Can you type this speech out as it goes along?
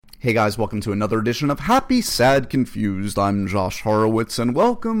Hey guys, welcome to another edition of Happy, Sad, Confused. I'm Josh Horowitz, and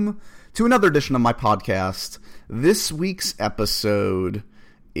welcome to another edition of my podcast. This week's episode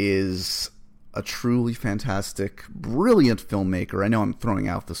is a truly fantastic, brilliant filmmaker. I know I'm throwing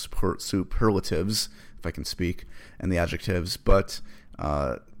out the superlatives, if I can speak, and the adjectives, but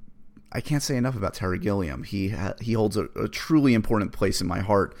I can't say enough about Terry Gilliam. He holds a truly important place in my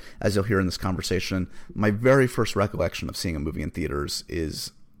heart, as you'll hear in this conversation. My very first recollection of seeing a movie in theaters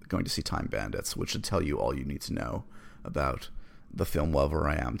is going to see Time Bandits, which should tell you all you need to know about the film lover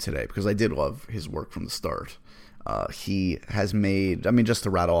I am today, because I did love his work from the start. He has made, just to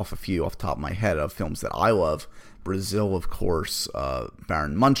rattle off a few off the top of my head of films that I love: Brazil, of course,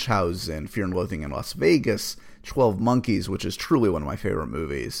 Baron Munchausen, Fear and Loathing in Las Vegas, 12 Monkeys, which is truly one of my favorite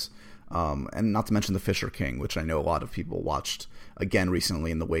movies, and not to mention The Fisher King, which I know a lot of people watched again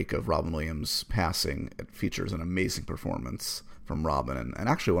recently in the wake of Robin Williams' passing. It features an amazing performance from Robin, and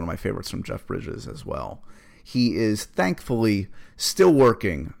actually one of my favorites from Jeff Bridges as well. He is thankfully still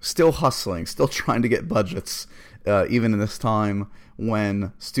working, still hustling, still trying to get budgets, even in this time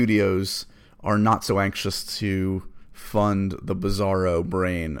when studios are not so anxious to fund the bizarro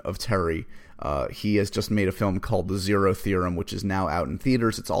brain of Terry. He has just made a film called The Zero Theorem, which is now out in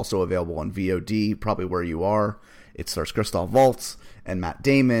theaters. It's also available on VOD, probably where you are. It stars Christoph Waltz and Matt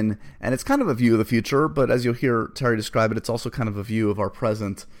Damon, and it's kind of a view of the future, but as you'll hear Terry describe it, it's also kind of a view of our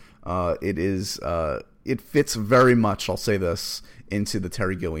present. It fits very much, I'll say this, into the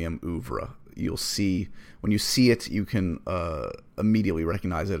Terry Gilliam oeuvre. You'll see, when you see it, you can immediately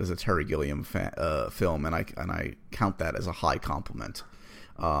recognize it as a Terry Gilliam film, and I count that as a high compliment.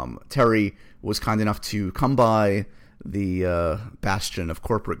 Terry was kind enough to come by the bastion of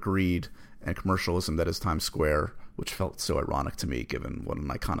corporate greed and commercialism that is Times Square, which felt so ironic to me given what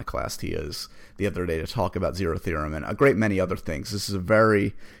an iconoclast he is, the other day to talk about Zero Theorem and a great many other things. This is a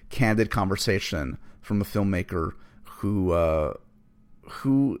very candid conversation from a filmmaker who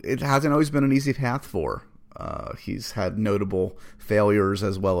it hasn't always been an easy path for. He's had notable failures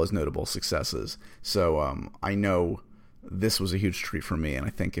as well as notable successes. So I know this was a huge treat for me, and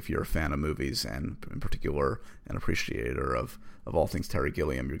I think if you're a fan of movies, and in particular an appreciator of all things Terry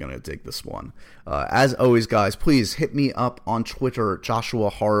Gilliam, you're going to dig this one. As always, guys, please hit me up on Twitter,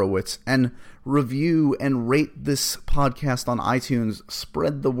 Joshua Horowitz, and review and rate this podcast on iTunes.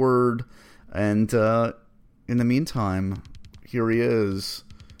 Spread the word. And in the meantime, here he is,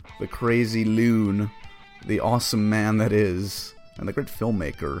 the crazy loon, the awesome man that is, and the great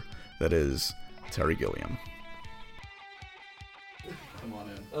filmmaker that is Terry Gilliam. Come on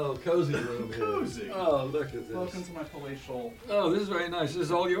in. Oh, cozy room here. Cozy. Oh, look at this. Welcome to my palatial. Oh, this is very nice. This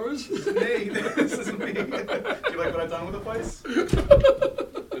is all yours? This is me. This is me. Do you like what I've done with the place?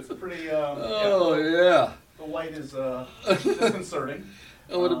 It's pretty, yeah. The light is disconcerting.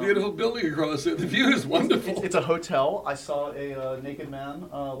 Oh, what a beautiful building across there. The view is wonderful. It's a hotel. I saw a naked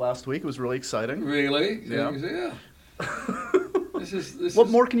man last week. It was really exciting. Really? Yeah. What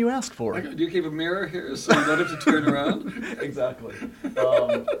more can you ask for? Do you keep a mirror here so you don't have to turn around? Exactly.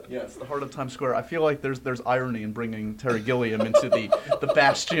 Yes, the heart of Times Square. I feel like there's irony in bringing Terry Gilliam into the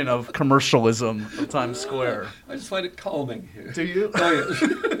bastion of commercialism of Times Square. I just find it calming here. Do you? Oh,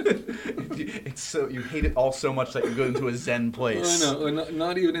 yeah. It's so you hate it all so much that you go into a zen place. I know.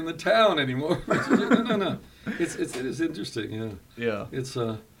 Not even in the town anymore. No. It is interesting. Yeah. Yeah. It's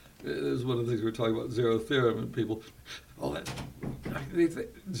one of the things we were talking about, Zero Theorem, and people,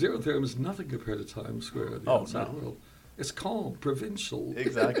 Zero Theorem is nothing compared to Times Square in the outside world. It's calm, provincial.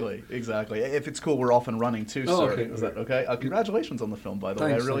 Exactly. If it's cool, we're off and running too, sir. Okay. Is that okay? Congratulations on the film, by the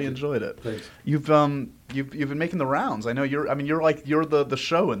way. I really enjoyed it. Thanks. You've been making the rounds. I know you're the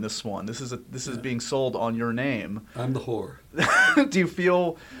show in this one. This is being sold on your name. I'm the whore. Do you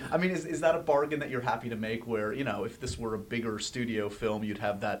feel? Is that a bargain that you're happy to make? Where if this were a bigger studio film, you'd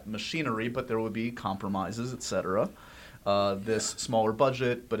have that machinery, but there would be compromises, etc. This smaller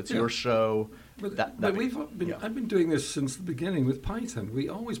budget, but it's your show. I've been doing this since the beginning with Python. We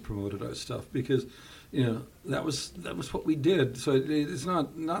always promoted our stuff because, that was what we did. So it's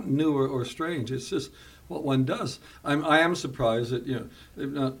not new or strange. It's just what one does. I am surprised that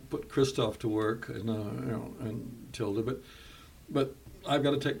they've not put Christoph to work and Tilda, but I've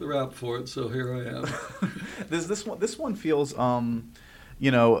got to take the rap for it. So here I am. This one feels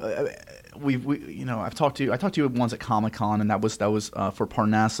I talked to you once at Comic-Con, and that was for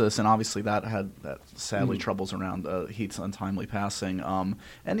Parnassus, and obviously that had sadly troubles around Heath's untimely passing,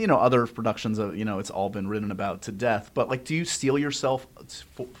 and other productions of it's all been written about to death. But like, do you steel yourself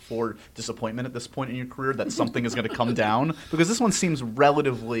for disappointment at this point in your career that something is going to come down? Because this one seems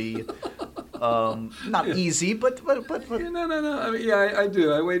relatively not easy, but No. I mean, I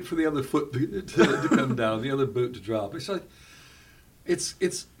do. I wait for the other foot to come down, the other boot to drop. It's like.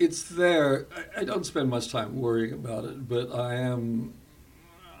 It's there. I don't spend much time worrying about it, but I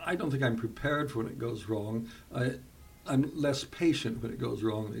don't think I'm prepared for when it goes wrong. I'm less patient when it goes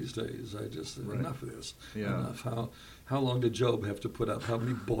wrong these days. I just enough of this. Yeah. Enough. How long did Job have to put up? How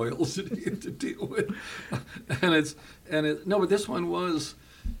many boils did he have to deal with? But this one was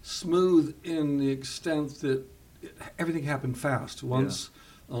smooth in the extent that everything happened fast. Once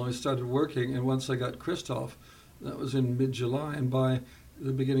I started working, and once I got Christoph. That was in mid-July, and by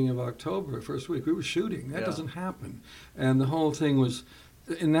the beginning of October, first week, we were shooting. That doesn't happen. And the whole thing was,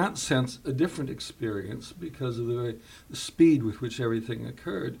 in that sense, a different experience because of the speed with which everything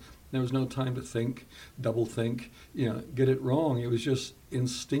occurred. There was no time to think, double think, get it wrong. It was just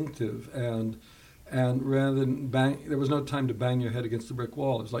instinctive, and rather than bang, there was no time to bang your head against the brick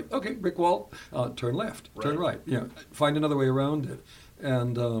wall. It was like, okay, brick wall, turn left, turn right. Find another way around it.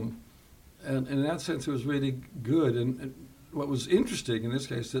 And in that sense, it was really good. And what was interesting in this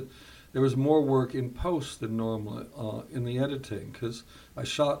case, that there was more work in post than normal in the editing, because I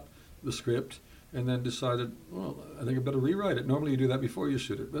shot the script and then decided, well, I think I better rewrite it. Normally you do that before you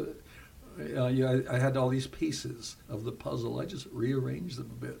shoot it. But I had all these pieces of the puzzle. I just rearranged them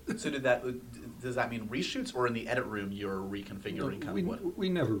a bit. So does that mean reshoots, or in the edit room you're reconfiguring we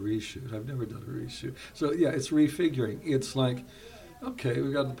never reshoot. I've never done a reshoot. So it's refiguring. It's like, okay,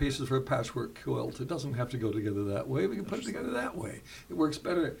 we got the pieces for a patchwork quilt. It doesn't have to go together that way. We can put it together that way. It works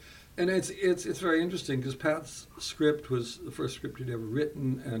better. And it's very interesting because Pat's script was the first script he'd ever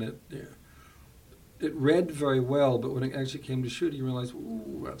written, and it read very well, but when it actually came to shoot, you realized,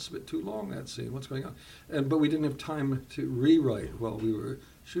 ooh, that's a bit too long, that scene. What's going on? But we didn't have time to rewrite while we were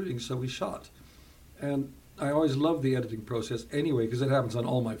shooting, so we shot. And I always love the editing process anyway, because it happens on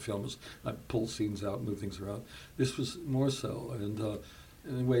all my films. I pull scenes out, move things around. This was more so, and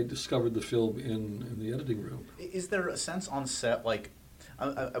in a way discovered the film in the editing room. Is there a sense on set, like,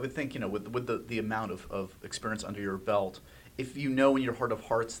 I would think, with the amount of experience under your belt, if you know in your heart of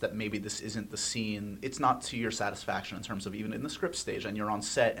hearts that maybe this isn't the scene, it's not to your satisfaction in terms of even in the script stage, and you're on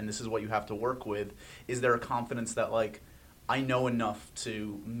set and this is what you have to work with, is there a confidence that, like, I know enough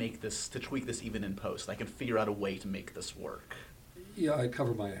to tweak this even in post. I can figure out a way to make this work. Yeah, I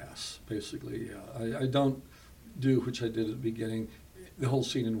cover my ass, basically. Yeah. I don't do, which I did at the beginning, the whole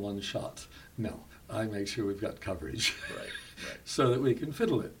scene in one shot. No, I make sure we've got coverage. Right. So that we can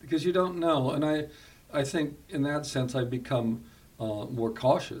fiddle it. Because you don't know. And I think in that sense I've become more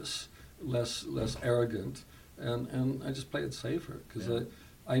cautious, less arrogant, and I just play it safer. Because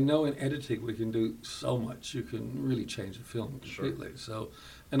I know in editing we can do so much. You can really change a film completely. Sure. So,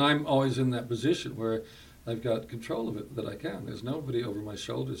 and I'm always in that position where I've got control of it that I can. There's nobody over my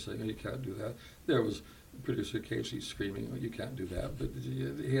shoulder saying, oh, you can't do that. There was a producer occasionally screaming, oh, you can't do that. But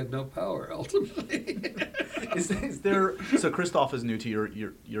he had no power, ultimately. Is there, so Christoph is new to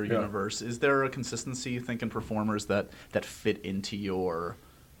your universe. Is there a consistency, you think, in performers that fit into your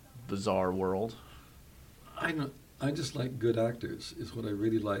bizarre world? I just like good actors is what I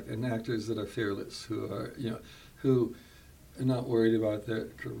really like, and actors that are fearless, who are not worried about their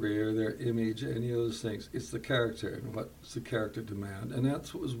career, their image, any of those things. It's the character and what's the character demand, and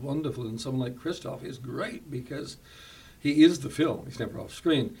that's what was wonderful. And someone like Christoph is great because he is the film. He's never off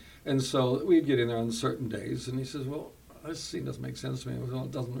screen, and so we'd get in there on certain days, and he says, "Well, this scene doesn't make sense to me." Well,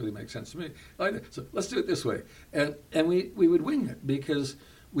 it doesn't really make sense to me either. So let's do it this way, and we would wing it because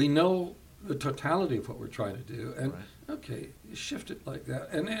we know the totality of what we're trying to do, and okay, you shift it like that,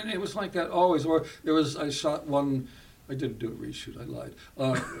 and it was like that always. Or I shot one. I didn't do a reshoot. I lied.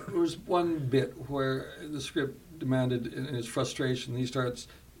 There was one bit where the script demanded, in his frustration, he starts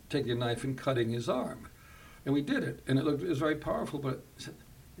taking a knife and cutting his arm, and we did it, and it was very powerful. But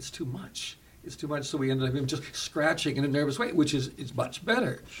it's too much. It's too much. So we ended up him just scratching in a nervous way, which is much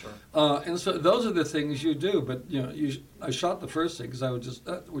better. Sure. And so those are the things you do. But I shot the first thing because I would just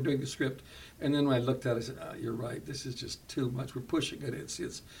we're doing the script, and then when I looked at it, I said, oh, "You're right. This is just too much. We're pushing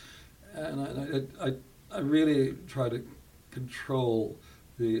it. And I really try to control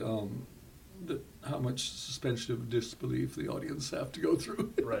the how much suspension of disbelief the audience have to go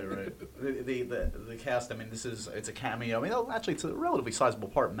through. Right. The cast. I mean, it's a cameo. I mean, actually, it's a relatively sizable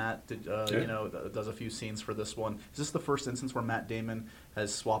part. Matt does a few scenes for this one. Is this the first instance where Matt Damon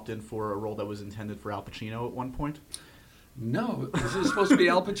has swapped in for a role that was intended for Al Pacino at one point? No, is it supposed to be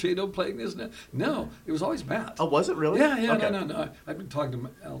Al Pacino playing this? No, it was always Matt. Oh, was it really? Yeah, okay. no. I've been talking to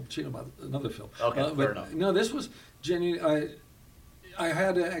Al Pacino about another film. Okay, fair enough. No, this was genuine. I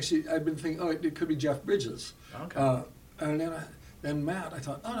had to actually. I've been thinking, it could be Jeff Bridges. Okay. And then Matt. I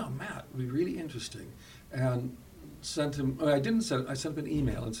thought, Matt would be really interesting, and sent him. I didn't send. I sent him an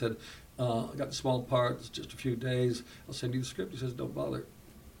email and said, I got a small part. It's just a few days. I'll send you the script. He says, don't bother.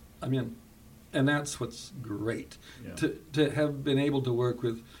 I'm in. And that's what's great, to have been able to work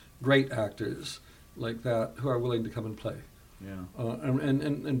with great actors like that who are willing to come and play. Yeah.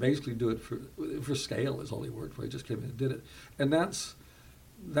 And basically do it for scale is all he worked for. He just came in and did it. And that's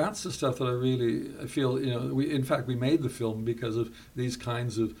the stuff that I feel, we made the film because of these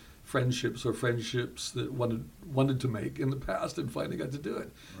kinds of friendships that wanted to make in the past and finally got to do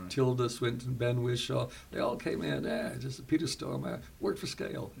it. Right. Tilda Swinton, Ben Whishaw, they all came in, just Peter Storm, worked for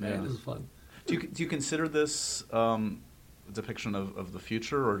scale. Man, this is fun. Do you consider this a depiction of the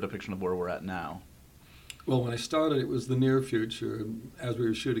future or a depiction of where we're at now? Well, when I started, it was the near future, and as we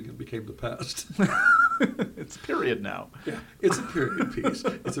were shooting, it became the past. It's period now. Yeah, it's a period piece.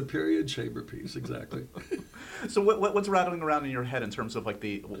 It's a period chamber piece, exactly. So what's rattling around in your head in terms of like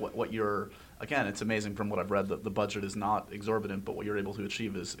what you're, again, it's amazing from what I've read that the budget is not exorbitant, but what you're able to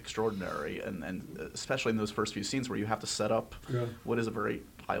achieve is extraordinary, and especially in those first few scenes where you have to set up what is a very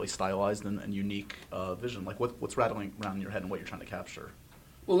highly stylized and unique vision. Like what's rattling around in your head and what you're trying to capture?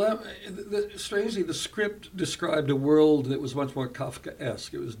 Well, strangely, the script described a world that was much more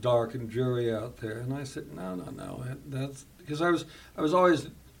Kafkaesque. It was dark and dreary out there, and I said, no. That's because I was always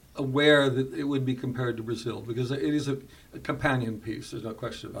aware that it would be compared to Brazil because it is a companion piece. There's no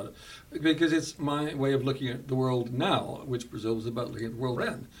question about it, because it's my way of looking at the world now, which Brazil was about looking at the world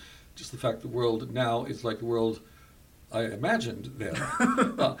then. Just the fact the world now is like the world I imagined then.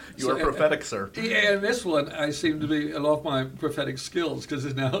 You are prophetic, sir. Yeah, and this one, I seem to be off my prophetic skills because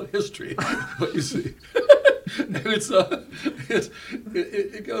it's now history, what you see. And it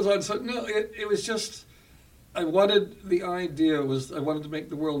goes on. So, no, it was just, I wanted to make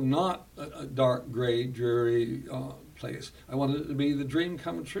the world not a dark, gray, dreary place. I wanted it to be the dream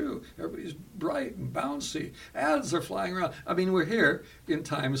come true. Everybody's bright and bouncy. Ads are flying around. I mean, we're here in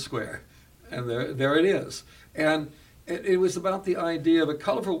Times Square, and there it is. And it was about the idea of a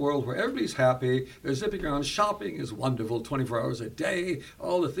colorful world where everybody's happy, they're zipping around, shopping is wonderful, 24 hours a day,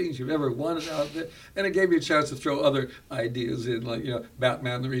 all the things you've ever wanted out there. And it gave me a chance to throw other ideas in, like,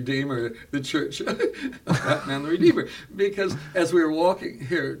 Batman the Redeemer, the church of Batman the Redeemer. Because as we were walking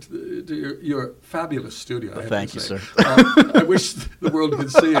here to your fabulous studio, thank you, sir. I wish the world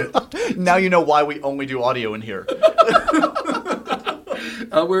could see it. Now you know why we only do audio in here.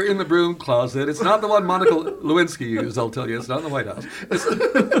 We're in the broom closet. It's not the one Monica Lewinsky used, I'll tell you. It's not in the White House.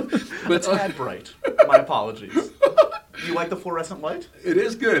 It's tad bright. My apologies. You like the fluorescent light? It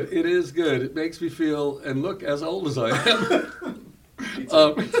is good. It makes me feel and look as old as I am.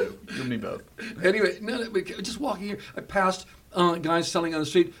 Me too. You and me both. Anyway, just walking here, I passed guys selling on the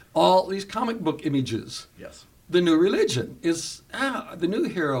street all these comic book images. Yes. The new religion is, the new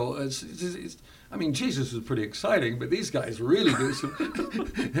hero is Jesus is pretty exciting, but these guys really do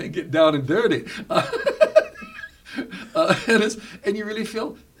get down and dirty. And you really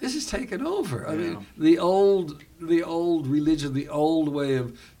feel this is taken over. I mean, the old religion, the old way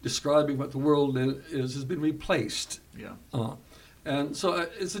of describing what the world is has been replaced. Yeah. And so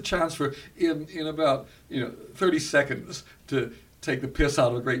it's a chance for, in about 30 seconds, to take the piss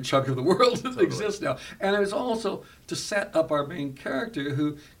out of a great chunk of the world that exists now. And it was also to set up our main character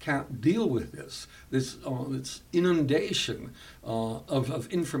who can't deal with this inundation of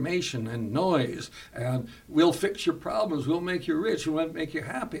information and noise, and we'll fix your problems, we'll make you rich, we'll make you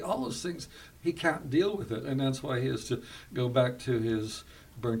happy, all those things. He can't deal with it, and that's why he has to go back to his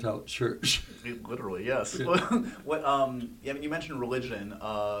burnt-out church. Literally, yes. Yeah. You mentioned religion.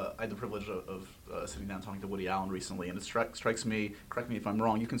 I had the privilege of sitting down talking to Woody Allen recently, and it strikes me, correct me if I'm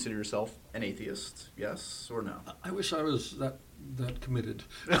wrong, you consider yourself an atheist, yes or no? I wish I was that committed.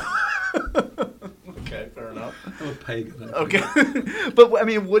 Okay, fair enough. I'm a pagan. Okay. But, I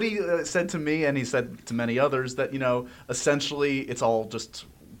mean, Woody said to me, and he said to many others, that, essentially it's all just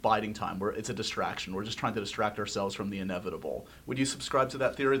biding time. It's a distraction. We're just trying to distract ourselves from the inevitable. Would you subscribe to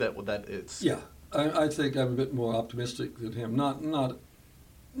that theory that it's? Yeah, I think I'm a bit more optimistic than him. Not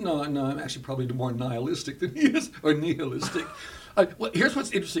No, I'm actually probably more nihilistic than he is, or nihilistic. Well, here's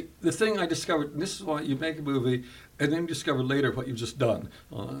what's interesting. The thing I discovered, and this is why you make a movie, and then you discover later what you've just done.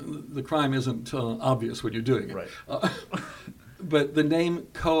 The crime isn't obvious when you're doing it. Right. But the name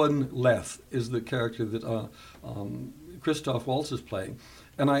Cohen Leth is the character that Christoph Waltz is playing.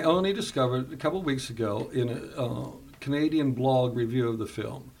 And I only discovered a couple of weeks ago in a Canadian blog review of the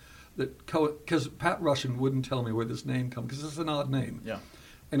film that because Pat Russian wouldn't tell me where this name comes, because it's an odd name. Yeah.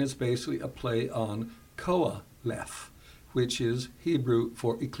 And it's basically a play on Koheleth, which is Hebrew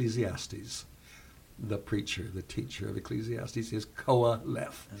for Ecclesiastes. The preacher, the teacher of Ecclesiastes is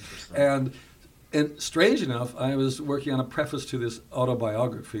Koheleth. And strange enough, I was working on a preface to this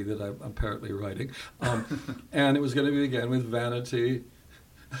autobiography that I'm apparently writing, and it was going to begin with vanity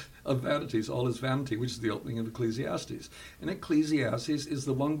of vanities, all is vanity, which is the opening of Ecclesiastes. And Ecclesiastes is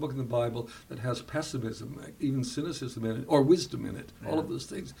the one book in the Bible that has pessimism, even cynicism in it, or wisdom in it, all of those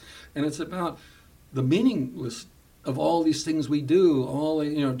things. And it's about the meaningless of all these things we do, all,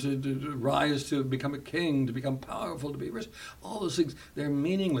 to rise, to become a king, to become powerful, to be rich, all those things, they're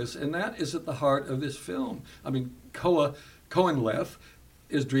meaningless. And that is at the heart of this film. I mean, Cohenleth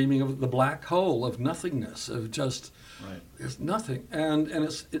is dreaming of the black hole, of nothingness, of just, there's nothing. And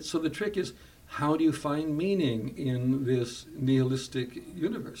it's so the trick is, how do you find meaning in this nihilistic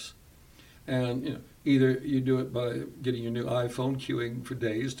universe? And, either you do it by getting your new iPhone, queuing for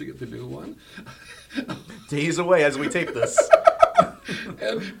days to get the new one. Days away as we tape this.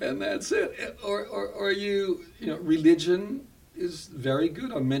 and that's it. Or religion is very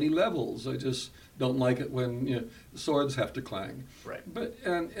good on many levels. I just don't like it when swords have to clang. Right. But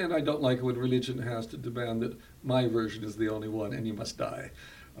and I don't like it when religion has to demand that my version is the only one and you must die.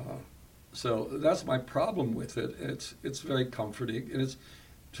 So that's my problem with it. It's very comforting, and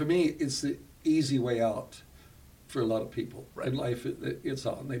to me it's the easy way out for a lot of people. Right. In life, it's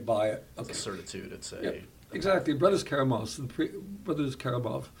on. They buy it. It's a certitude. It's a... Yep. Exactly. Brothers Karamazov,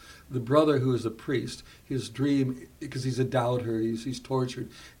 the brother who is a priest, his dream, because he's a doubter, he's tortured.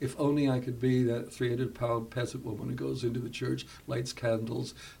 If only I could be that 300-pound peasant woman who goes into the church, lights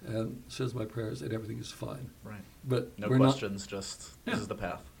candles, and says my prayers, and everything is fine. Right. But no questions, just this is the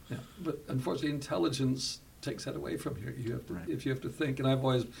path. Yeah. But unfortunately, intelligence takes that away from you. You have to, if you have to think, and I've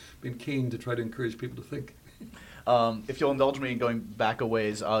always been keen to try to encourage people to think. If you'll indulge me in going back a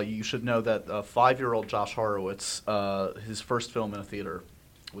ways, you should know that 5-year-old Josh Horowitz, his first film in a theater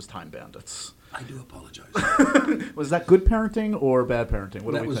was Time Bandits. I do apologize. Was that good parenting or bad parenting?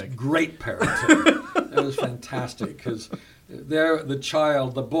 What do we think? That was great parenting. That was fantastic, because there the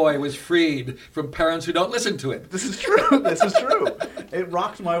child, the boy, was freed from parents who don't listen to it. This is true. This is true. It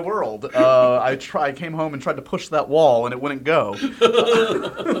rocked my world. I came home and tried to push that wall, and it wouldn't go.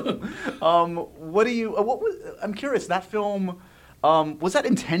 I'm curious. That film, was that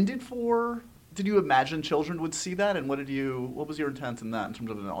intended for? Did you imagine children would see that, and what was your intent in that in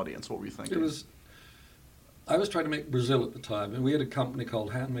terms of an audience? What were you thinking? I was trying to make Brazil at the time, and we had a company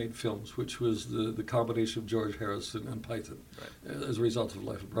called Handmade Films, which was the combination of George Harrison and Python, as a result of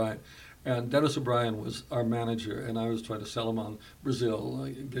Life of Brian. And Dennis O'Brien was our manager, and I was trying to sell him on Brazil,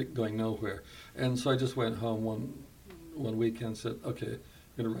 going nowhere. And so I just went home one weekend and said, okay, I'm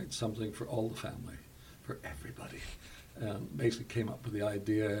going to write something for all the family, for everybody. And basically came up with the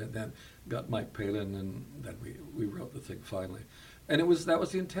idea, and then got Mike Palin, and then we wrote the thing finally. And that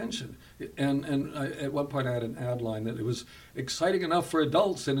was the intention. And at one point I had an ad line that it was exciting enough for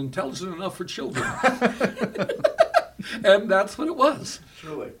adults and intelligent enough for children. And that's what it was.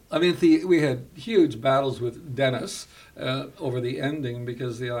 Truly. I mean, we had huge battles with Dennis over the ending,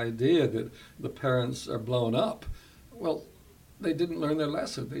 because the idea that the parents are blown up, well, they didn't learn their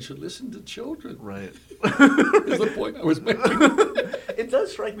lesson. They should listen to children. Right. Is the point I was making. It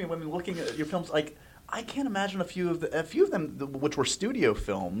does strike me when looking at your films, like, I can't imagine a few of them which were studio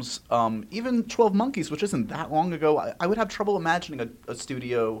films. Even 12 Monkeys, which isn't that long ago, I would have trouble imagining a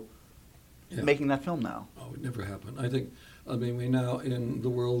studio making that film now. Oh, it would never happen. I mean, we now, in the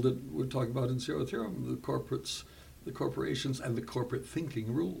world that we're talking about in Zero Theorem, the corporations and the corporate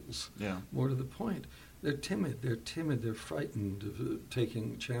thinking rules. Yeah. More to the point, they're timid, they're frightened of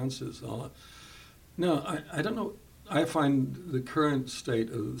taking chances. No, I don't know. I find the current state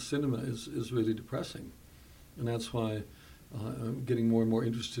of the cinema is really depressing, and that's why I'm getting more and more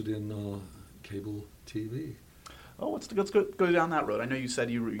interested in cable TV. Oh, let's go down that road. I know you said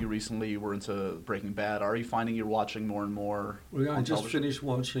you recently were into Breaking Bad. Are you finding you're watching more and more? Well, I just finished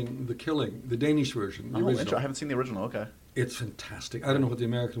watching The Killing, the Danish version, the original. I haven't seen the original. Okay. It's fantastic. I don't know what the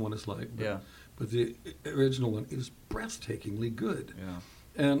American one is like. But the original one is breathtakingly good. Yeah.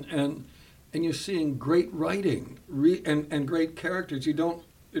 And you're seeing great writing and great characters. You don't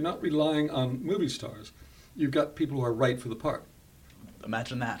relying on movie stars. You've got people who are right for the part.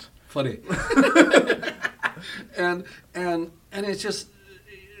 Imagine that. Funny. and it's just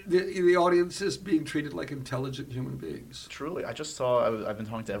the audience is being treated like intelligent human beings. Truly. I just saw, I've been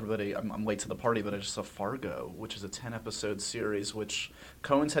talking to everybody, I'm late to the party, but I just saw Fargo, which is a 10-episode series, which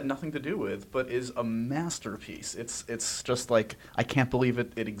Coen's had nothing to do with, but is a masterpiece. It's just like, I can't believe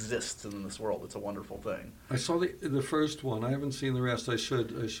it exists in this world. It's a wonderful thing. I saw the first one. I haven't seen the rest. I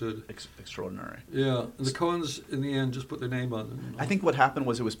should. Extraordinary. Yeah. And the Coens, in the end, just put their name on it. I think what happened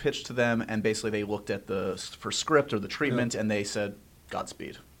was it was pitched to them, and basically they looked at for script or the treatment, and they said,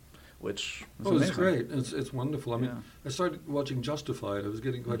 Godspeed. Which is amazing. It's great. It's wonderful. I mean, Yeah. I started watching Justified. I was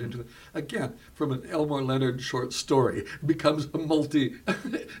getting quite into it. Again, from an Elmore Leonard short story, it becomes a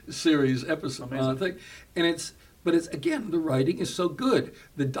multi-series episode thing. And but again, the writing is so good.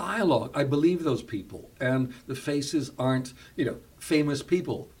 The dialogue, I believe those people. And the faces aren't, famous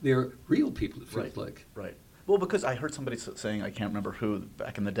people. They're real people, it feels like. Right. Well, because I heard somebody saying, I can't remember who,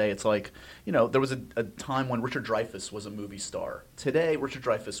 back in the day, it's like, there was a time when Richard Dreyfuss was a movie star. Today, Richard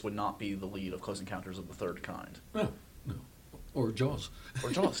Dreyfuss would not be the lead of Close Encounters of the Third Kind. No. Or Jaws. Or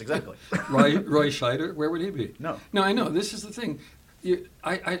Jaws, exactly. Roy Scheider, where would he be? No. No, I know. This is the thing.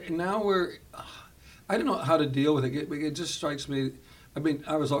 I don't know how to deal with it. It just strikes me. I mean,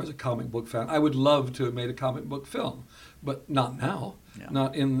 I was always a comic book fan. I would love to have made a comic book film, but not now. Yeah.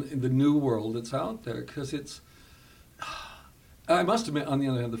 Not in the new world that's out there, because it's. I must admit, on the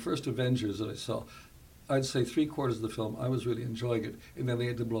other hand, the first Avengers that I saw, I'd say 3/4 of the film, I was really enjoying it, and then they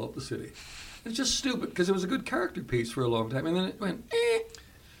had to blow up the city. It's just stupid, because it was a good character piece for a long time, and then it went,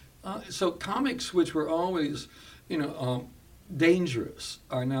 so comics, which were always, dangerous,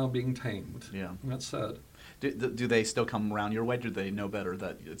 are now being tamed. Yeah. And that's sad. Do they still come around your way? Do they know better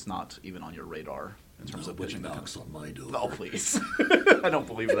that it's not even on your radar in terms of pitching them? Knocks on my door. Oh, please. I don't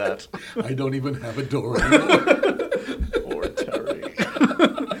believe that. I don't even have a door anymore. Poor Terry.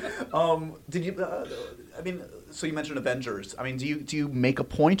 Did you? So you mentioned Avengers. I mean, do you make a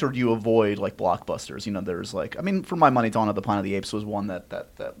point, or do you avoid like blockbusters? There's like, for my money, Dawn of the Planet of the Apes was one that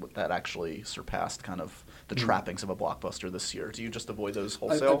actually surpassed kind of the trappings of a blockbuster this year. Do you just avoid those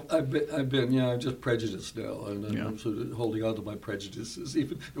wholesale? I'm just prejudiced now, and I'm sort of holding on to my prejudices,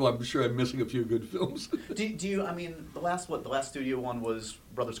 even though I'm sure I'm missing a few good films. Do you? The last studio one was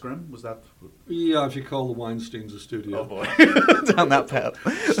Brothers Grimm. Was that? Yeah, if you call the Weinsteins a studio. Oh boy, down that path.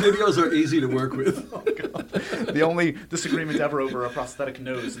 Studios are easy to work with. Oh God. The only disagreement ever over a prosthetic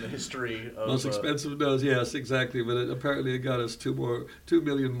nose in the history of... Most expensive nose, yes, exactly. But apparently it got us $2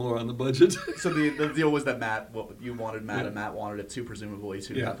 million more on the budget. So the deal was that you wanted Matt, and Matt wanted it too, presumably,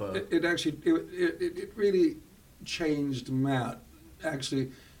 to have a... It really changed Matt.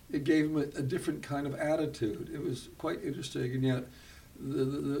 Actually, it gave him a different kind of attitude. It was quite interesting, and yet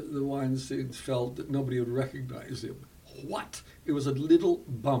the Weinsteins felt that nobody would recognize him. What? It was a little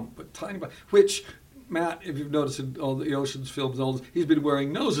bump, a tiny bump, which... Matt, if you've noticed in all the Ocean's films, he's been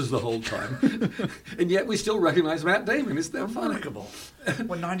wearing noses the whole time, and yet we still recognize Matt Damon. Isn't that funny? Remarkable.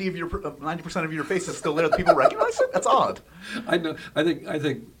 When 90% of your face is still there, people recognize it. That's odd. I know. I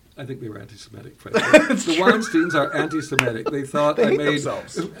think they were anti-Semitic. Frankly. The Weinsteins are anti-Semitic. They thought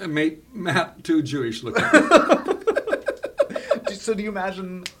I made Matt too Jewish looking. So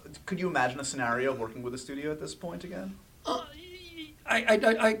could you imagine a scenario of working with a studio at this point again? I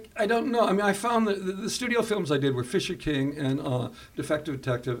don't know. I found that the studio films I did were Fisher King and Defective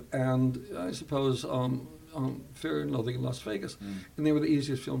Detective, and I suppose Fear and Loathing in Las Vegas, and they were the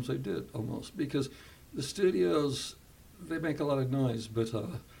easiest films I did almost, because the studios, they make a lot of noise, but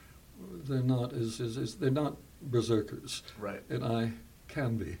they're not they're not berserkers, right? And I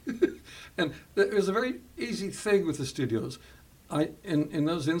can be, and it was a very easy thing with the studios. In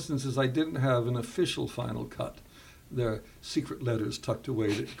those instances, I didn't have an official final cut. There are secret letters tucked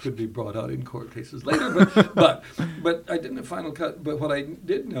away that could be brought out in court cases later, but I didn't have final cut. But what I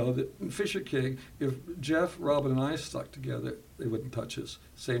did know, that in Fisher King, if Jeff, Robin, and I stuck together, they wouldn't touch us.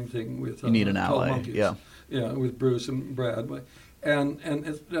 Same thing with you need an ally, Monkeys. yeah, with Bruce and Brad, and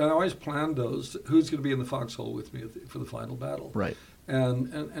I always planned those. Who's going to be in the foxhole with me for the final battle? Right.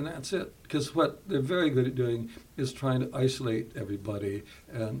 And that's it. Because what they're very good at doing is trying to isolate everybody,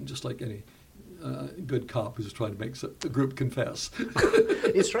 and just like any good cop who's trying to make the group confess.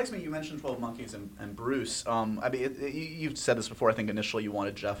 It strikes me, you mentioned 12 Monkeys and Bruce. You've said this before. I think initially you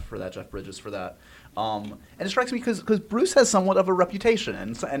wanted Jeff Bridges for that. And it strikes me because Bruce has somewhat of a reputation,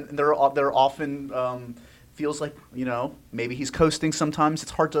 and there often feels like, maybe he's coasting sometimes.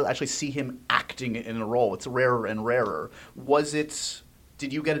 It's hard to actually see him acting in a role. It's rarer and rarer. Was it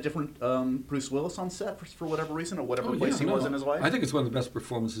Did you get a different Bruce Willis on set for whatever reason, or whatever place he was in his life? I think it's one of the best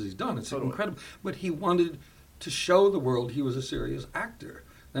performances he's done. It's incredible. But he wanted to show the world he was a serious actor.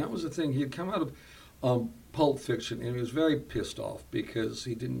 That was the thing. He had come out of Pulp Fiction, and he was very pissed off because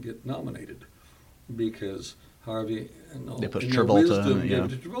he didn't get nominated, because Harvey and all they pushed Travolta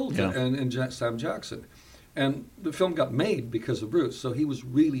Travolta and Sam Jackson. And the film got made because of Bruce, so he was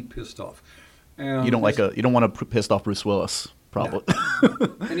really pissed off. And you don't want a pissed off Bruce Willis, probably.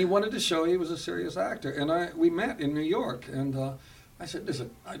 No. And he wanted to show he was a serious actor. And we met in New York, and I said, listen,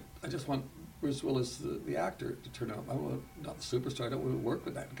 I just want Bruce Willis, the actor, to turn up. I want not the superstar. I don't want to work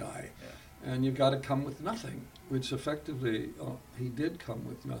with that guy. Yeah. And you've got to come with nothing, which effectively he did come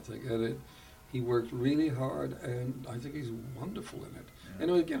with nothing. And he worked really hard, and I think he's wonderful in it. Yeah.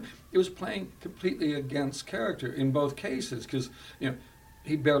 And again, it was playing completely against character in both cases, because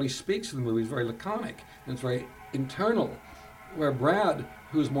he barely speaks in the movie. He's very laconic, and it's very internal. Where Brad,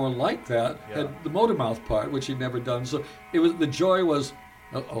 who's more like that, had the motor mouth part, which he'd never done. So the joy was,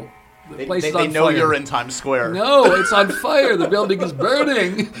 the place is on fire. They know you're in Times Square. No, it's on fire. The building is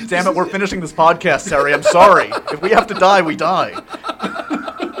burning. Damn it, we're finishing this podcast, Terry. I'm sorry. If we have to die, we die.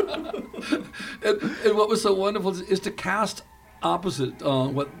 And what was so wonderful is to cast opposite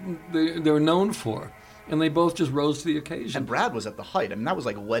what they're known for. And they both just rose to the occasion. And Brad was at the height. I mean, that was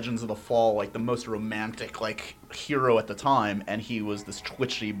like Legends of the Fall, like the most romantic hero at the time, and he was this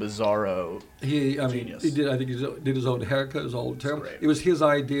twitchy, bizarro genius. He did his own haircut, his old terrible. It was his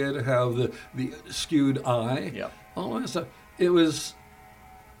idea to have the skewed eye. Yeah. All that stuff. It was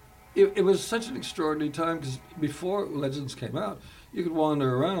such an extraordinary time, because before Legends came out, you could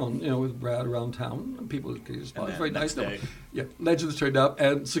wander around, with Brad around town, and people could just spot. It's very nice. Yeah, Legends turned up,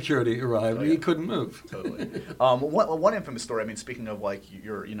 and security arrived. He couldn't move. Totally. One infamous story. I mean, speaking of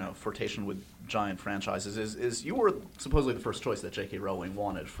your flirtation with giant franchises, is you were supposedly the first choice that J.K. Rowling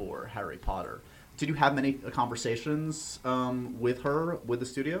wanted for Harry Potter. Did you have many conversations with her, with the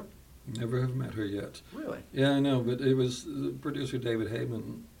studio? Never have met her yet. Really? Yeah, I know, but it was the producer David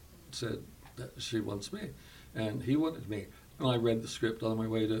Heyman said that she wants me, and he wanted me. And I read the script on my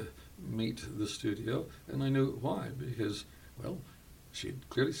way to meet the studio, and I knew why, because, she had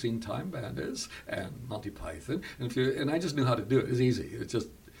clearly seen Time Bandits and Monty Python, and I just knew how to do it. It was easy. It just,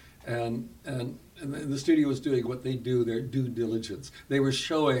 and the studio was doing what they do, their due diligence. They were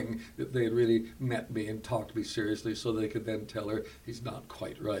showing that they had really met me and talked to me seriously, so they could then tell her he's not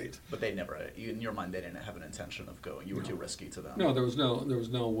quite right. But they never, in your mind, they didn't have an intention of going. You were too risky to them. No, there was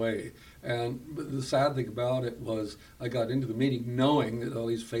no way. But the sad thing about it was, I got into the meeting knowing that all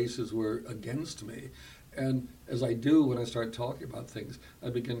these faces were against me. And as I do when I start talking about things, I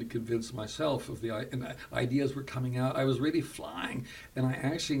begin to convince myself of and ideas were coming out. I was really flying, and I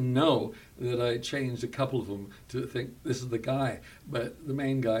actually know that I changed a couple of them to think this is the guy. But the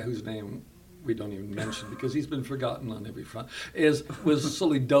main guy, whose name we don't even mention because he's been forgotten on every front, was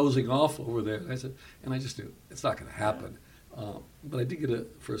slowly dozing off over there. And I just knew it's not going to happen. But I did get a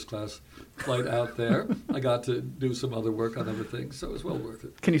first-class flight out there. I got to do some other work on other things, so it was well worth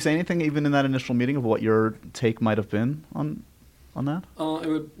it. Can you say anything, even in that initial meeting, of what your take might have been on that?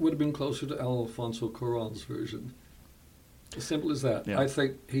 It would have been closer to Alfonso Cuarón's version. As simple as that. Yeah. I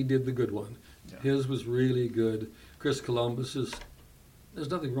think he did the good one. Yeah. His was really good. Chris Columbus's,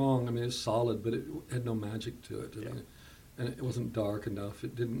 there's nothing wrong. I mean, it's solid, but it had no magic to it. And it wasn't dark enough.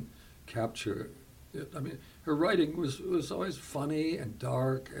 It didn't capture it. I mean, her writing was always funny and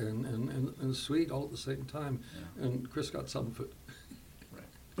dark and sweet all at the same time. Yeah. And Chris got some of it.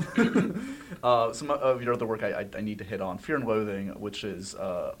 Right. Some of your other work I need to hit on. Fear and Loathing, which is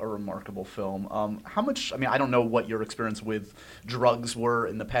a remarkable film. How much, I mean, I don't know what your experience with drugs were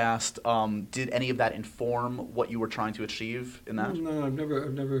in the past. Did any of that inform what you were trying to achieve in that? No, I've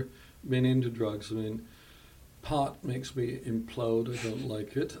never been into drugs. I mean, pot makes me implode. I don't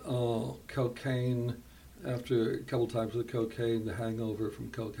like it. Cocaine, after a couple times with cocaine, the hangover from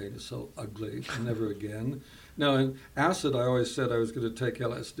cocaine is so ugly. Never again. No, and acid, I always said I was going to take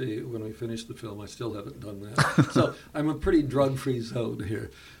LSD when we finished the film. I still haven't done that. So I'm a pretty drug-free zone here.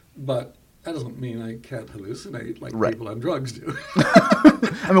 But that doesn't mean I can't hallucinate like people on drugs do.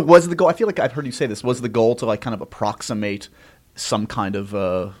 I mean, was the goal, I feel like I've heard you say this, was the goal to kind of approximate some kind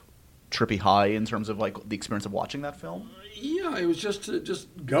of trippy high in terms of the experience of watching that film? Yeah, it was just to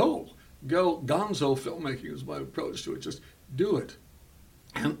go. Gonzo filmmaking was my approach to it. Just do it.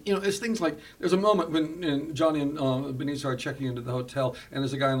 And, it's things like, there's a moment when Johnny and Benicio are checking into the hotel, and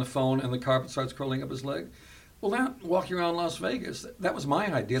there's a guy on the phone, and the carpet starts curling up his leg. Well, that, walking around Las Vegas, that was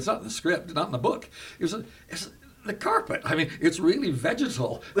my idea. It's not in the script, not in the book. the carpet. I mean, it's really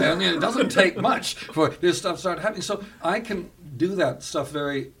vegetal. I mean, it doesn't take much for this stuff to start happening. So I can do that stuff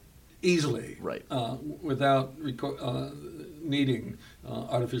very easily, Right. Without needing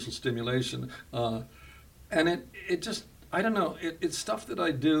artificial stimulation. And it just, I don't know, it's stuff that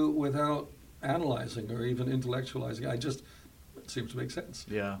I do without analyzing or even intellectualizing. It seems to make sense.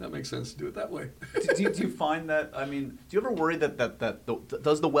 Yeah. That makes sense to do it that way. do you find that, I mean, do you ever worry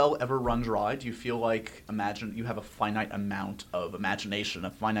does the well ever run dry? Do you feel like you have a finite amount of imagination, a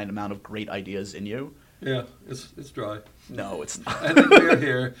finite amount of great ideas in you? Yeah, it's dry. No, it's not. I think we're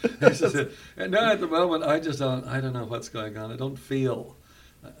here. And now at the moment, I don't know what's going on. I don't feel.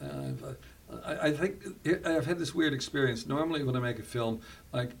 I think I've had this weird experience. Normally when I make a film,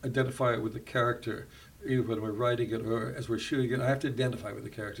 I identify it with the character. Either when we're writing it or as we're shooting it, I have to identify with the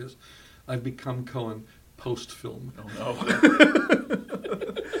characters. I've become Cohen post-film. Oh, no.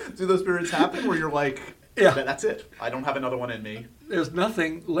 Do those periods happen where you're like, yeah, that's it. I don't have another one in me. There's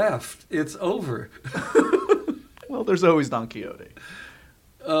nothing left. It's over. Well, there's always Don Quixote.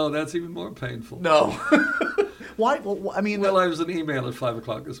 Oh, that's even more painful. No. Why? Well, I mean... Well, I was an email at 5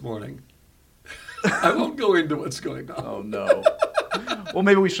 o'clock this morning. I won't go into what's going on. Oh, no. Well,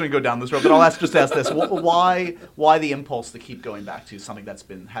 maybe we shouldn't go down this road, but I'll ask this. Why the impulse to keep going back to something that's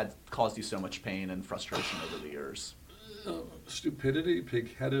had caused you so much pain and frustration over the years? Stupidity,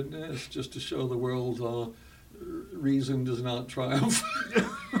 pig-headedness, just to show the world reason does not triumph.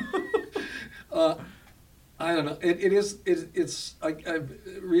 I don't know. I've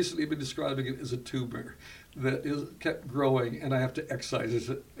recently been describing it as a tumor that kept growing, and I have to excise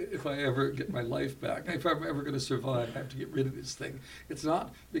it if I ever get my life back. If I'm ever going to survive, I have to get rid of this thing. It's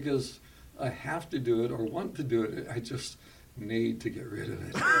not because I have to do it or want to do it. I just need to get rid of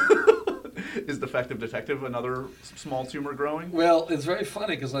it. Is Defective Detective another small tumor growing? Well, it's very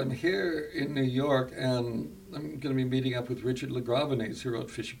funny because I'm here in New York, and I'm going to be meeting up with Richard LaGravenese, who wrote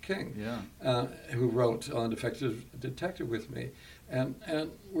Fisher King, who wrote Defective Detective with me. And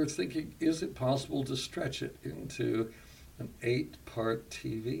we're thinking, is it possible to stretch it into an 8-part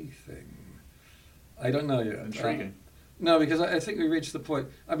TV thing? I don't know yet. Intriguing. No, because I think we reached the point.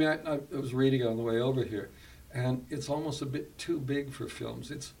 I mean, I was reading on the way over here, and it's almost a bit too big for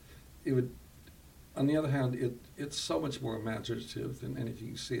films. It would. On the other hand, it's so much more imaginative than anything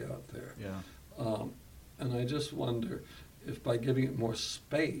you see out there. Yeah. And I just wonder if by giving it more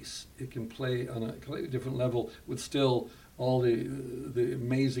space, it can play on a completely different level with still all the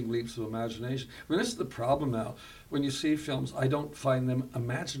amazing leaps of imagination. I mean, this is the problem now. When you see films, I don't find them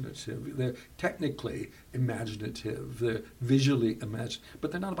imaginative. They're technically imaginative. They're visually imaginative.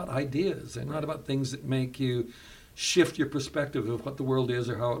 But they're not about ideas. They're not about things that make you shift your perspective of what the world is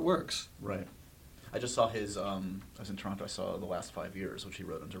or how it works. Right. I just saw his, I was in Toronto, I saw The Last 5 Years, which he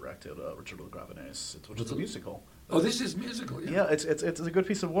wrote and directed, Richard LaGravenese, which is a musical. Oh, this is musical, yeah. Yeah, it's a good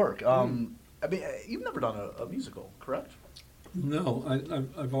piece of work. I mean, you've never done a musical, correct? No,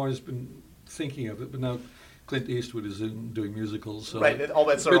 I've always been thinking of it, but now Clint Eastwood is doing musicals, so right, all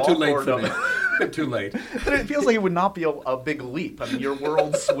bets are off. Too late for me. Too late. But it feels like it would not be a big leap. I mean, your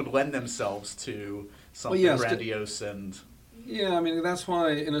worlds would lend themselves to something grandiose and... Yeah, I mean, that's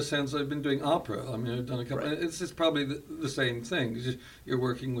why, in a sense, I've been doing opera. I mean, I've done a couple... Right. It's just probably the same thing. You're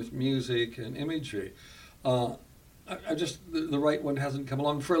working with music and imagery. The right one hasn't come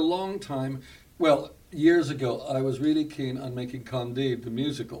along. For a long time, well, years ago, I was really keen on making Candide, the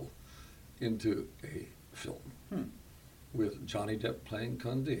musical, into a film with Johnny Depp playing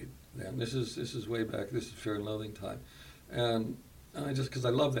Candide. And this is way back. This is Fear and Loathing time. And I just, because I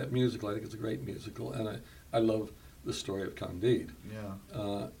love that musical, I think it's a great musical, and I love the story of Candide.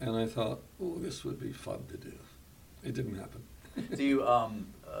 Yeah. And I thought, oh, this would be fun to do. It didn't happen. Do you,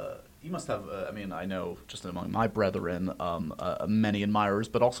 you must have, I mean, I know just among my brethren, many admirers,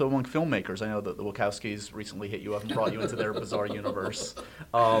 but also among filmmakers. I know that the Wachowskis recently hit you up and brought you into their bizarre universe.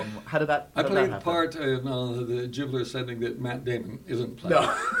 How did that happen? I played the part in the Gibbler Ascending that Matt Damon isn't playing.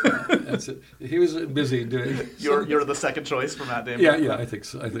 No. That's it. He was busy doing... You're the second choice for Matt Damon? Yeah, I think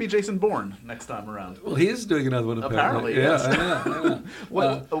so. Be Jason Bourne next time around. Well, he is doing another one apparently. Yes. Yeah, I know.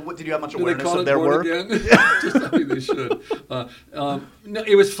 What did you have much awareness of their work? I think they should. No,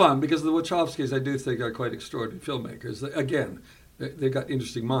 it was fun because the Wachowskis, I do think, are quite extraordinary filmmakers. Again, they've got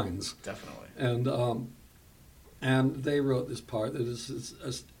interesting minds. Definitely. And they wrote this part that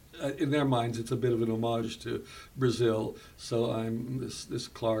is in their minds, it's a bit of an homage to Brazil. So I'm this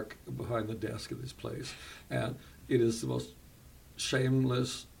clerk behind the desk at this place, and it is the most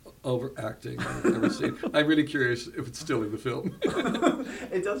shameless overacting I've ever seen. I'm really curious if it's still in the film.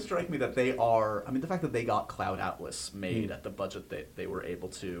 It does strike me that they are, I mean, the fact that they got Cloud Atlas made at the budget that they were able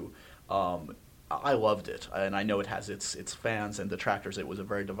to, I loved it, and I know it has its fans and detractors. It was a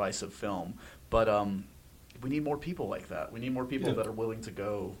very divisive film, but we need more people like that. We need more people that are willing to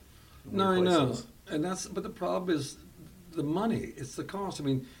go. No, I know, and but the problem is the money. It's the cost. I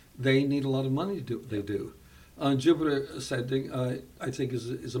mean, they need a lot of money to do what they do. Jupiter Ascending, I think,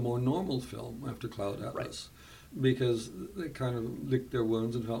 is a more normal film after Cloud Atlas. Right. Because they kind of licked their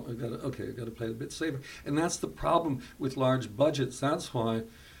wounds and felt, I've got to play a bit safer. And that's the problem with large budgets. That's why,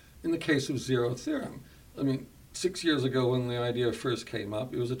 in the case of Zero Theorem, I mean, 6 years ago when the idea first came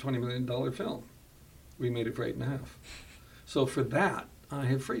up, it was a $20 million film. We made it for $8.5 million. So for that, I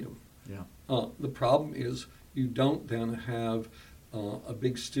have freedom. Yeah. The problem is you don't then have a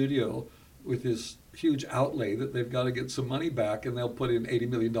big studio with this huge outlay that they've got to get some money back, and they'll put in $80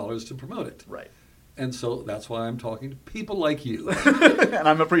 million to promote it. Right. And so that's why I'm talking to people like you. And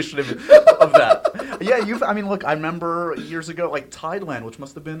I'm appreciative of that. Yeah, look, I remember years ago, like Tideland, which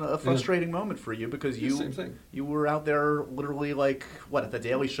must have been a frustrating moment for you because Same thing. You were out there literally like, at the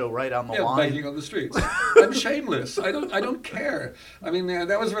Daily Show, right, on the line? Begging on the streets. I'm shameless. I don't care. I mean,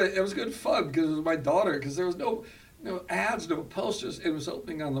 that was good fun because it was my daughter, because there was no ads, no posters. It was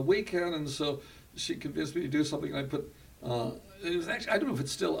opening on the weekend, and so she convinced me to do something, and I put... it was actually, I don't know if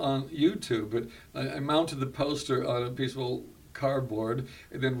it's still on YouTube, but I mounted the poster on a piece of old cardboard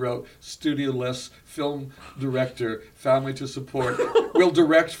and then wrote, "Studio-less film director, family to support, will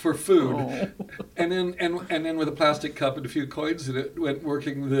direct for food." Oh. And then with a plastic cup and a few coins in it, went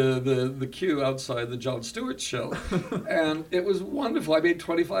working the queue outside the Jon Stewart show. And it was wonderful. I made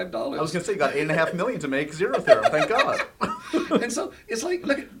 $25. I was going to say, you got $8.5 million to make Zero Theorem, thank God. And so it's like,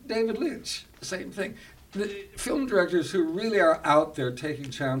 look at David Lynch, same thing. The film directors who really are out there taking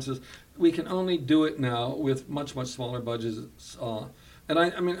chances, we can only do it now with much, much smaller budgets. And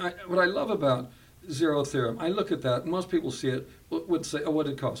what I love about Zero Theorem, I look at that, and most people see it, would say, what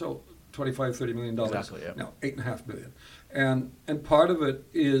did it cost? $25, $30 million. Exactly, yeah. No, $8.5 million. And part of it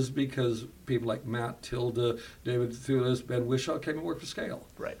is because people like Matt Tilda, David Thewlis, Ben Whishaw came and worked for scale.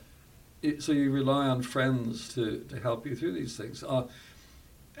 Right. So you rely on friends to help you through these things.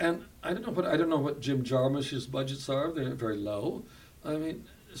 And I don't know what Jim Jarmusch's budgets are. They're very low. I mean,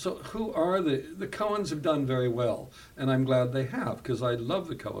 so who are the Coens have done very well, and I'm glad they have, because I love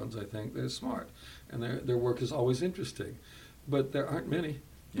the Coens. I think they're smart, and their work is always interesting, but there aren't many.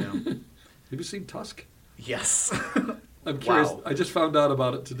 Yeah. Have you seen Tusk? Yes. I'm curious. Wow. I just found out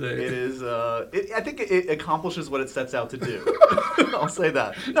about it today. It is. I think it accomplishes what it sets out to do. I'll say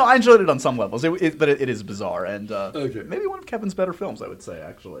that. No, I enjoyed it on some levels, but it is bizarre, and maybe one of Kevin's better films, I would say,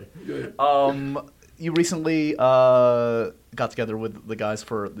 actually. Yeah. You recently got together with the guys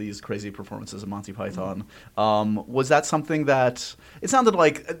for these crazy performances of Monty Python. Was that something that it sounded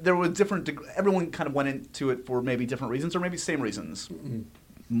like there were different? Everyone kind of went into it for maybe different reasons, or maybe same reasons. Mm-hmm.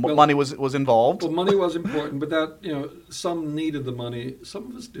 Money was involved. Well, money was important, but that some needed the money,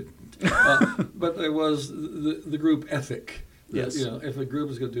 some of us didn't. But there was the group ethic. Yes. If a group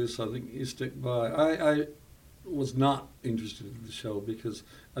is going to do something, you stick by. I was not interested in the show because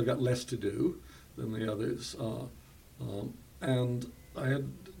I've got less to do than the others, and I had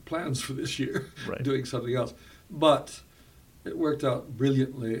plans for this year, right, doing something else. But it worked out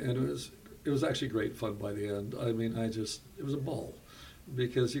brilliantly, and it was actually great fun by the end. I mean, it was a ball.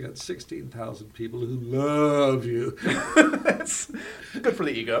 Because you got 16,000 people who love you. It's good for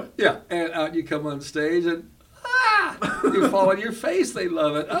the ego. Yeah, and out you come on stage and you fall on your face. They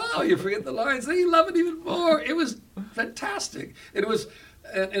love it. Oh, you forget the lines. They love it even more. It was fantastic. It was,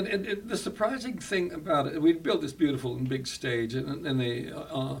 and the surprising thing about it, we built this beautiful and big stage, and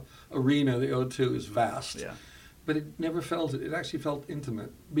the arena, the O2, is vast. Yeah. But it never felt it. It actually felt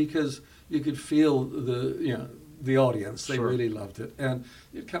intimate because you could feel the audience. They really loved it. And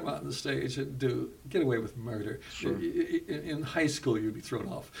you'd come out on the stage and get away with murder. Sure. In high school, you'd be thrown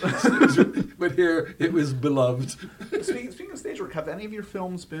off. But here, it was beloved. Speaking of stage work, have any of your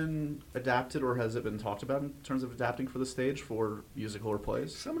films been adapted, or has it been talked about in terms of adapting for the stage for musical or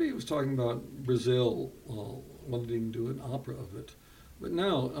plays? Somebody was talking about Brazil wanting to do an opera of it. But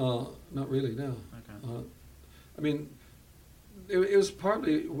no, not really, no. Okay. I mean, it was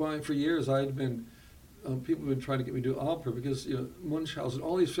partly why for years I'd been... people have been trying to get me to do opera because, Munchausen,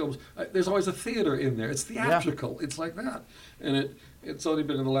 all these films, there's always a theater in there. It's theatrical. Yeah. It's like that. And it's only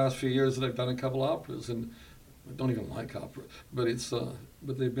been in the last few years that I've done a couple operas, and I don't even like opera, but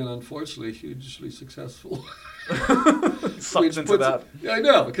but they've been unfortunately hugely successful. Sucked into that. I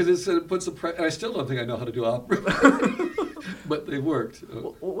know, because it puts and I still don't think I know how to do opera. But they worked.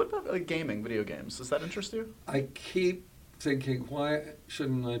 Well, what about gaming, video games? Does that interest you? I keep thinking, why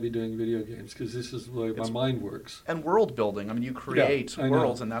shouldn't I be doing video games? Because this is the way my mind works. And world building. I mean, you create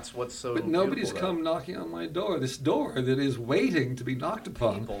worlds, and that's what's so. But nobody's come knocking on my door. This door that is waiting to be knocked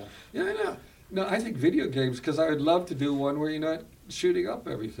upon. People. Yeah, I know. No, I think video games, because I would love to do one where you're not shooting up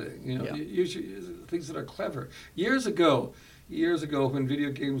everything. You know, usually things that are clever. Years ago, when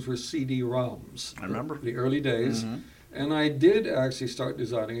video games were CD-ROMs. I remember the early days, and I did actually start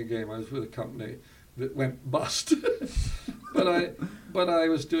designing a game. I was with a company that went bust, but I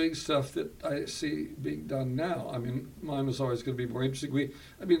was doing stuff that I see being done now. I mean, mine was always going to be more interesting.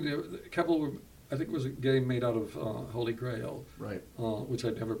 A couple were. I think it was a game made out of Holy Grail, right? Which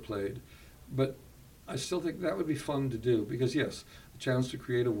I'd never played. But I still think that would be fun to do because, yes, a chance to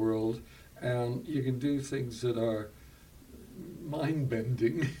create a world, and you can do things that are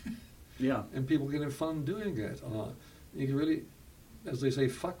mind-bending. Yeah. And people can have fun doing it. You can really, as they say,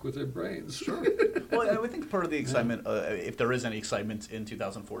 fuck with their brains. Sure. Well, I would think part of the excitement, if there is any excitement in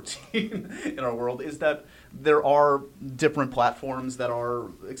 2014 in our world, is that there are different platforms that are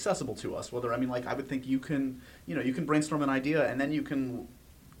accessible to us. Whether, I would think you can brainstorm an idea and then you can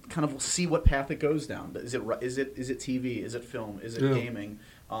kind of see what path it goes down. Is it TV? Is it film? Is it gaming?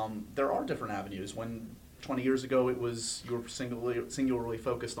 There are different avenues. When 20 years ago you were singularly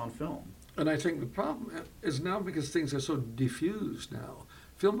focused on film. And I think the problem is now because things are so diffused now.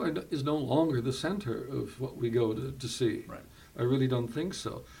 Film is no longer the center of what we go to see. Right. I really don't think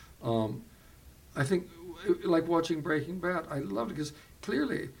so. I think, like watching Breaking Bad, I loved it because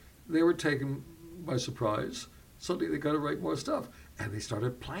clearly they were taken by surprise. Suddenly they got to write more stuff. And they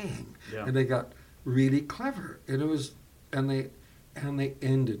started playing, and they got really clever, and they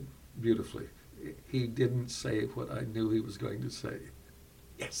ended beautifully. He didn't say what I knew he was going to say.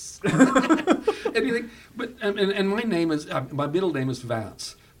 Yes. Anything, but and my name is my middle name is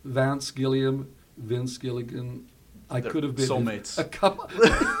Vance. Vance Gilliam, Vince Gilligan. I could have been soulmates. A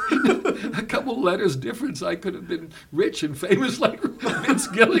couple letters difference. I could have been rich and famous like Vince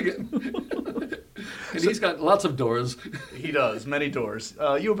Gilligan. And he's got lots of doors. He does, many doors.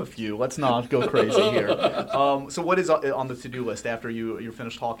 You have a few. Let's not go crazy here. So what is on the to-do list after you're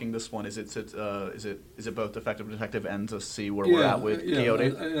finished talking this one? Is it both Effective Detective and to see where we're at with Coyote?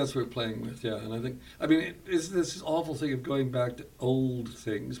 That's what we're playing with, and I think, it's this awful thing of going back to old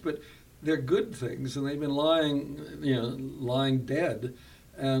things, but they're good things, and they've been lying dead.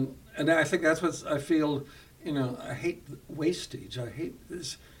 And I think that's what I feel, I hate wastage. I hate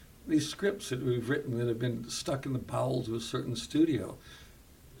these scripts that we've written that have been stuck in the bowels of a certain studio.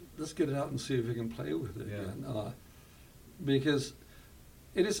 Let's get it out and see if we can play with it again. Because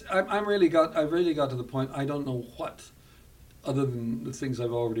it is. I've really got to the point. I don't know what, other than the things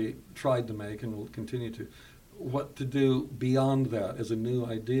I've already tried to make and will continue to, what to do beyond that as a new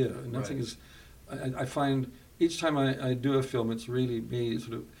idea. Nothing is. I find each time I do a film, it's really me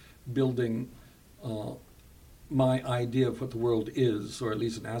sort of building. My idea of what the world is, or at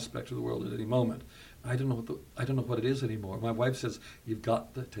least an aspect of the world at any moment. I don't know what it is anymore. My wife says, you've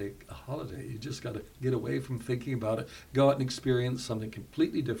got to take a holiday. You just got to get away from thinking about it, go out and experience something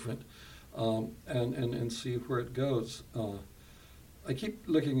completely different, and see where it goes. I keep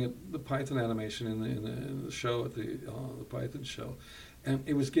looking at the Python animation in the show, at the Python show, and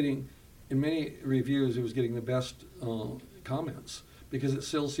it was getting, in many reviews, it was getting the best comments, because it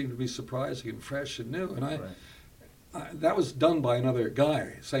still seemed to be surprising and fresh and new. And that was done by another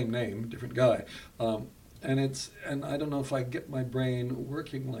guy, same name, different guy, and I don't know if I get my brain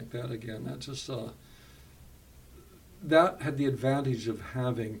working like that again. That just that had the advantage of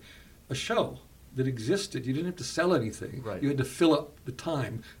having a show that existed. You didn't have to sell anything. Right. You had to fill up the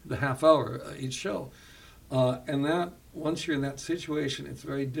time, the half hour each show, and that once you're in that situation, it's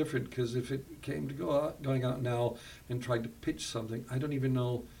very different, because if it came to going out now and tried to pitch something, I don't even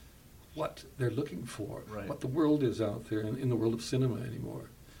know what they're looking for, what the world is out there in the world of cinema anymore.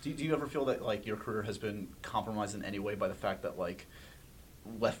 Do you ever feel that your career has been compromised in any way by the fact that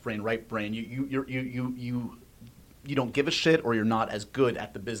left brain, right brain, you don't give a shit, or you're not as good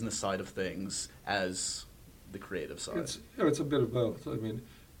at the business side of things as the creative side? It's a bit of both. I mean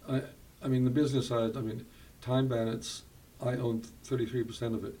the business side. Time Bandits, I own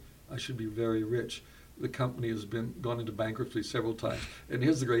 33% of it. I should be very rich. The company has gone into bankruptcy several times. And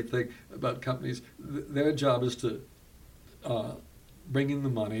here's the great thing about companies. Their job is to bring in the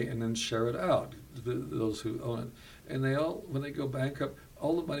money and then share it out to those who own it. And when they go bankrupt,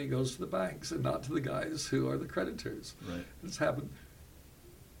 all the money goes to the banks and not to the guys who are the creditors. Right. It's happened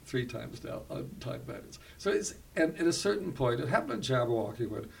 3 times now on Time Bandits. So and at a certain point, it happened in Jabberwocky,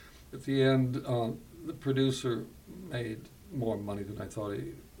 when at the end, the producer made more money than I thought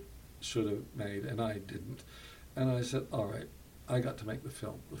he should have made, and I didn't. And I said, all right, I got to make the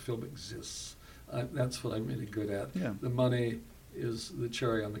film. The film exists. That's what I'm really good at. Yeah. The money is the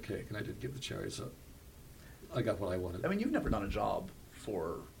cherry on the cake, and I didn't get the cherry, so I got what I wanted. I mean, you've never done a job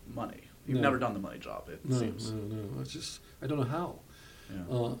for money. You've never done the money job, it seems. No. It's just, I don't know how.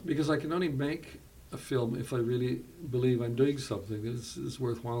 Yeah. Because I can only make a film if I really believe I'm doing something that is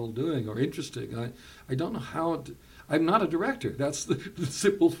worthwhile doing or interesting. I don't know how I'm not a director. That's the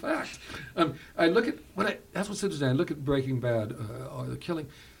simple fact. I look at that's what's interesting. I look at Breaking Bad or The Killing.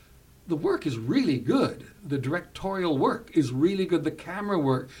 The work is really good. The directorial work is really good. The camera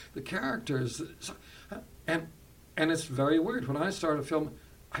work, the characters, and it's very weird. When I start a film,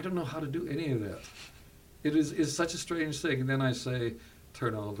 I don't know how to do any of that. It is such a strange thing. And then I say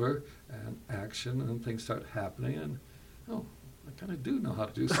turn over and action, and things start happening, and I kind of do know how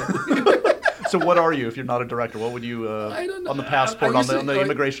to do something. So what are you if you're not a director? What would you, I don't know. on the passport, on the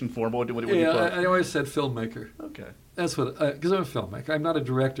immigration form, what would you put? I always said filmmaker. Okay. That's what, because I'm a filmmaker. I'm not a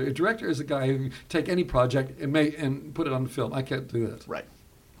director. A director is a guy who can take any project and put it on film. I can't do that. Right.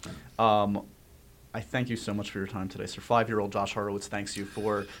 I thank you so much for your time today, sir. 5-year-old Josh Horowitz thanks you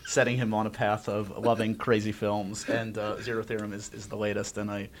for setting him on a path of loving crazy films. And Zero Theorem is the latest, and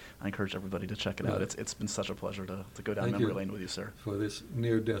I encourage everybody to check it out. It's been such a pleasure to go down memory lane with you, sir. For this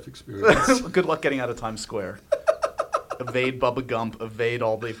near-death experience. Good luck getting out of Times Square. Evade Bubba Gump, evade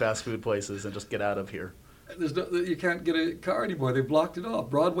all the fast food places, and just get out of here. You can't get a car anymore. They blocked it off.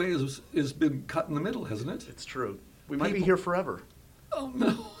 Broadway has been cut in the middle, hasn't it? It's true. We might be here forever. Oh,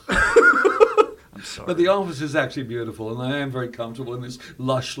 no. I'm sorry. But the office is actually beautiful, and I am very comfortable in this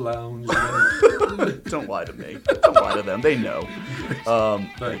lush lounge. Don't lie to me. Don't lie to them. They know.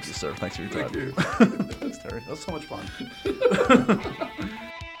 Thank you, sir. Thanks for your time. Thank you. Thanks, Terry. That was so much fun.